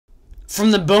From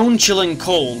the bone-chilling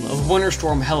cold of Winter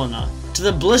Storm Helena to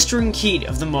the blistering heat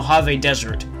of the Mojave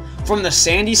Desert, from the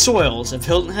sandy soils of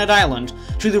Hilton Head Island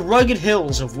to the rugged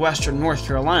hills of western North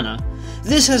Carolina,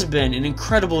 this has been an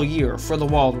incredible year for the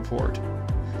Wild Report.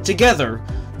 Together,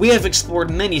 we have explored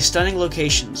many stunning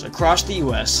locations across the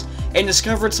US and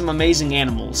discovered some amazing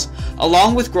animals,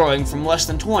 along with growing from less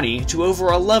than 20 to over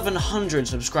 1,100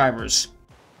 subscribers.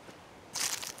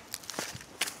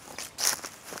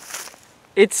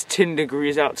 It's 10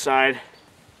 degrees outside.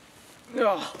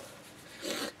 Oh,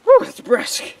 whew, it's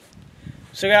brisk.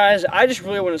 So guys, I just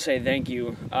really want to say thank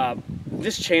you.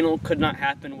 This channel could not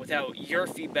happen without your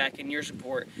feedback and your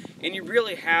support, and you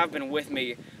really have been with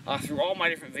me through all my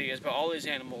different videos about all these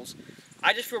animals.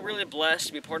 I just feel really blessed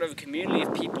to be part of a community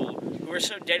of people who are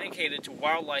so dedicated to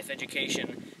wildlife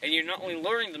education, and you're not only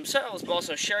learning themselves, but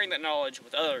also sharing that knowledge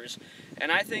with others.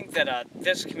 And I think that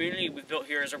this community we've built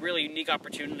here is a really unique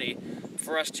opportunity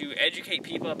for us to educate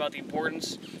people about the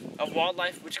importance of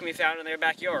wildlife, which can be found in their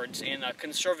backyards, and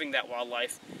conserving that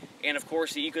wildlife, and of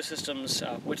course the ecosystems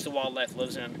which the wildlife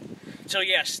lives in. So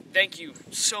yes, thank you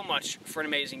so much for an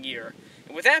amazing year.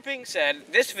 And with that being said,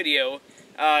 this video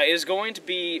is going to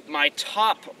be my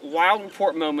top Wild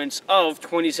Report moments of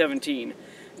 2017.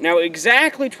 Now,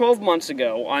 exactly 12 months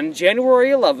ago, on January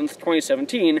 11th,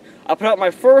 2017, I put out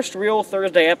my first real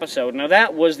Thursday episode. Now,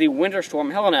 that was the Winter Storm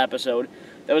Helena episode.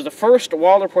 That was the first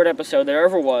Wild Report episode there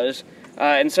ever was.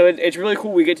 And so it's really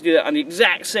cool we get to do that on the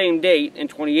exact same date in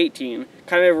 2018.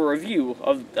 Kind of a review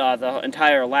of the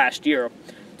entire last year.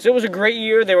 So it was a great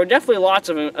year. There were definitely lots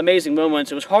of amazing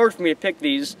moments. It was hard for me to pick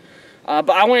these. But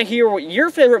I want to hear what your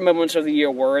favorite moments of the year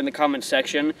were in the comments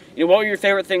section. You know, what were your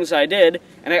favorite things I did?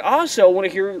 And I also want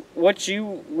to hear what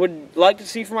you would like to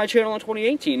see from my channel in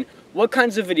 2018. What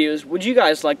kinds of videos would you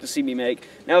guys like to see me make?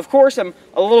 Now, of course, I'm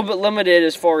a little bit limited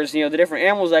as far as, you know, the different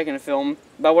animals I can film,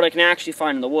 about what I can actually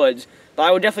find in the woods. But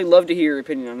I would definitely love to hear your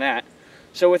opinion on that.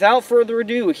 So without further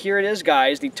ado, here it is,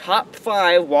 guys, the top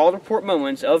 5 Wild Report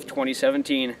moments of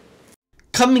 2017.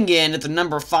 Coming in at the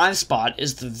number 5 spot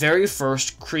is the very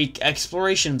first creek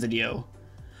exploration video.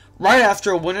 Right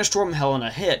after Winter Storm Helena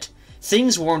hit,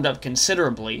 things warmed up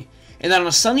considerably, and on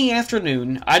a sunny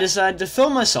afternoon, I decided to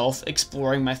film myself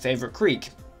exploring my favorite creek.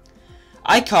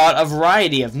 I caught a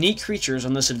variety of neat creatures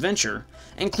on this adventure,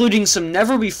 including some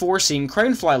never-before-seen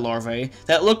cranefly larvae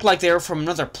that looked like they were from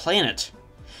another planet.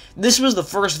 This was the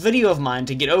first video of mine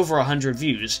to get over 100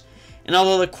 views, and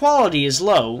although the quality is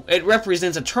low, it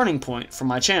represents a turning point for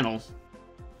my channel.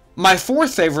 My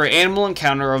fourth favorite animal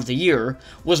encounter of the year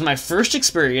was my first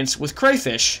experience with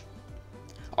crayfish.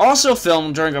 Also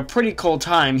filmed during a pretty cold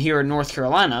time here in North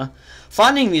Carolina,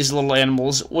 finding these little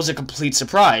animals was a complete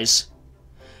surprise.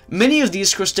 Many of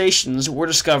these crustaceans were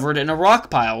discovered in a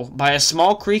rock pile by a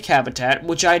small creek habitat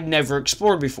which I had never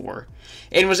explored before,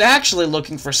 and was actually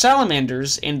looking for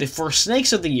salamanders and the first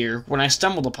snakes of the year when I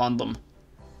stumbled upon them.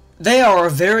 They are a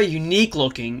very unique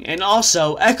looking and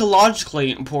also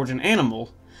ecologically important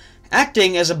animal,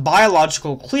 acting as a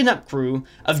biological cleanup crew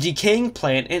of decaying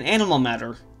plant and animal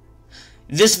matter.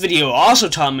 This video also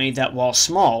taught me that while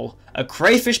small, a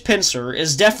crayfish pincer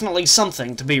is definitely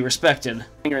something to be respected.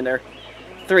 Finger in there.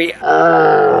 3.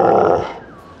 Oh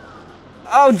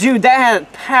dude, that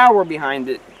had power behind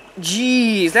it.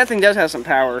 Jeez, that thing does have some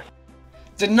power.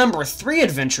 The number 3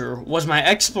 adventure was my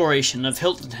exploration of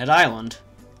Hilton Head Island.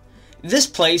 This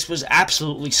place was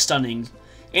absolutely stunning,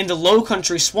 and the low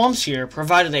country swamps here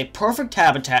provided a perfect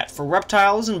habitat for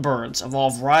reptiles and birds of all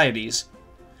varieties.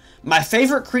 My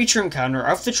favorite creature encounter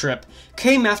of the trip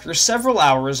came after several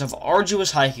hours of arduous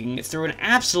hiking through an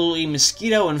absolutely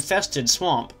mosquito-infested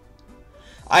swamp.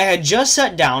 I had just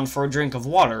sat down for a drink of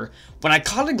water when I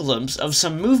caught a glimpse of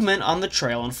some movement on the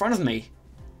trail in front of me.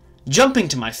 Jumping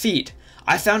to my feet,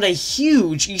 I found a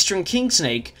huge eastern king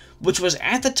snake, which was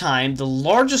at the time the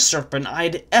largest serpent I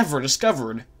had ever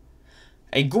discovered.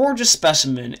 A gorgeous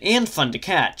specimen and fun to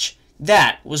catch.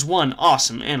 That was one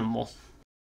awesome animal.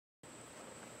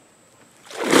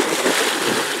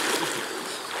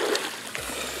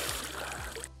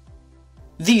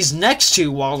 These next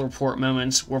 2 Wild Report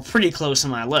moments were pretty close on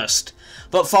my list,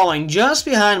 but falling just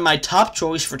behind my top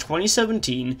choice for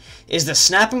 2017 is the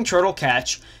snapping turtle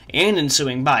catch and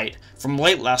ensuing bite from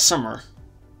late last summer.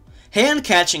 Hand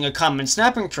catching a common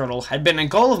snapping turtle had been a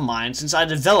goal of mine since I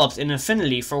developed an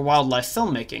affinity for wildlife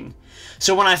filmmaking,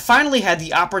 so when I finally had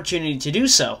the opportunity to do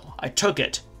so, I took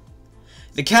it.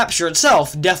 The capture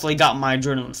itself definitely got my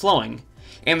adrenaline flowing,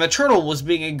 and the turtle was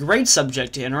being a great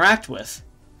subject to interact with.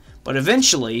 But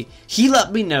eventually, he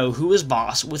let me know who was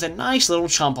boss with a nice little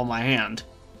chomp on my hand.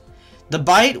 The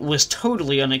bite was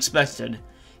totally unexpected,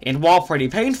 And while pretty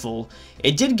painful,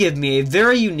 it did give me a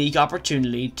very unique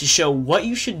opportunity to show what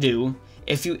you should do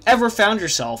if you ever found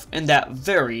yourself in that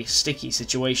very sticky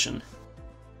situation.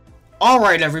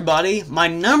 Alright everybody, my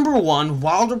number one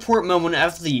Wild Report moment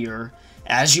of the year,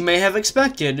 as you may have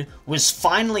expected, was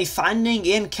finally finding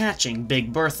and catching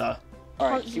Big Bertha.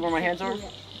 Alright, see where my hands are?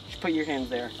 Just put your hands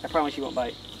there. I promise you won't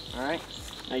bite. Alright?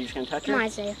 Now you're just going to touch her? Come on,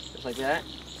 Isaiah. Just like that.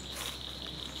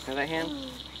 Have that hand.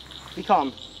 Be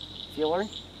calm. Feel her?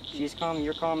 She's calm,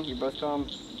 you're both calm.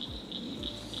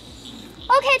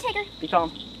 Okay, take her. Be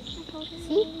calm.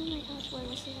 See?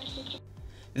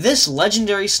 This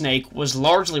legendary snake was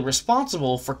largely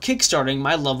responsible for kickstarting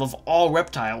my love of all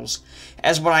reptiles,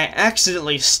 as when I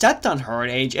accidentally stepped on her at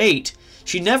age 8,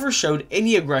 she never showed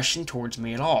any aggression towards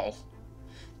me at all.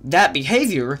 That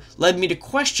behavior led me to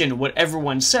question what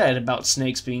everyone said about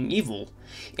snakes being evil,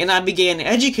 and I began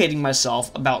educating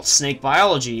myself about snake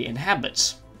biology and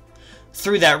habits.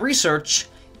 Through that research,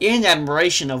 and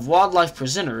admiration of wildlife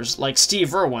presenters like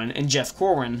Steve Irwin and Jeff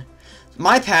Corwin,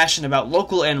 my passion about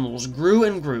local animals grew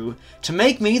and grew to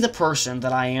make me the person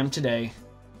that I am today.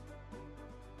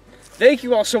 Thank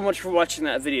you all so much for watching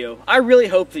that video. I really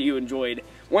hope that you enjoyed.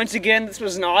 Once again, this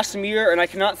was an awesome year, and I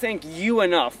cannot thank you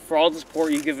enough for all the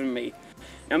support you've given me.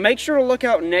 Now make sure to look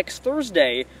out next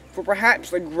Thursday for perhaps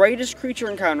the greatest creature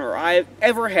encounter I have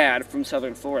ever had from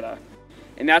Southern Florida.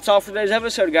 And that's all for today's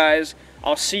episode, guys.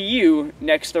 I'll see you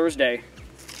next Thursday.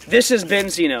 This has been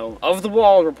Zeno of the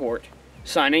Wild Report,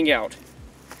 signing out.